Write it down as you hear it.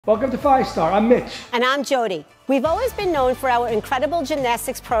Welcome to Five Star. I'm Mitch. And I'm Jody. We've always been known for our incredible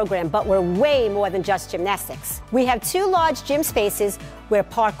gymnastics program, but we're way more than just gymnastics. We have 2 large gym spaces where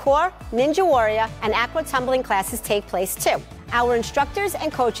parkour, ninja warrior, and aqua tumbling classes take place too. Our instructors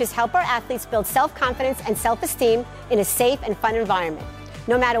and coaches help our athletes build self-confidence and self-esteem in a safe and fun environment.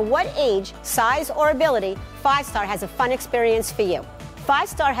 No matter what age, size, or ability, Five Star has a fun experience for you. Five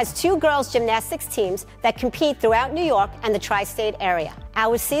Star has 2 girls gymnastics teams that compete throughout New York and the tri-state area.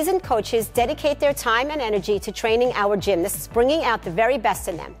 Our seasoned coaches dedicate their time and energy to training our gymnasts, bringing out the very best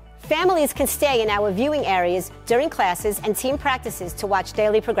in them. Families can stay in our viewing areas during classes and team practices to watch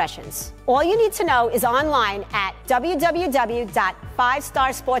daily progressions. All you need to know is online at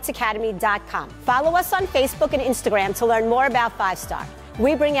www.5starsportsacademy.com. Follow us on Facebook and Instagram to learn more about Five Star.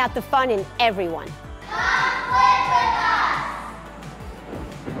 We bring out the fun in everyone.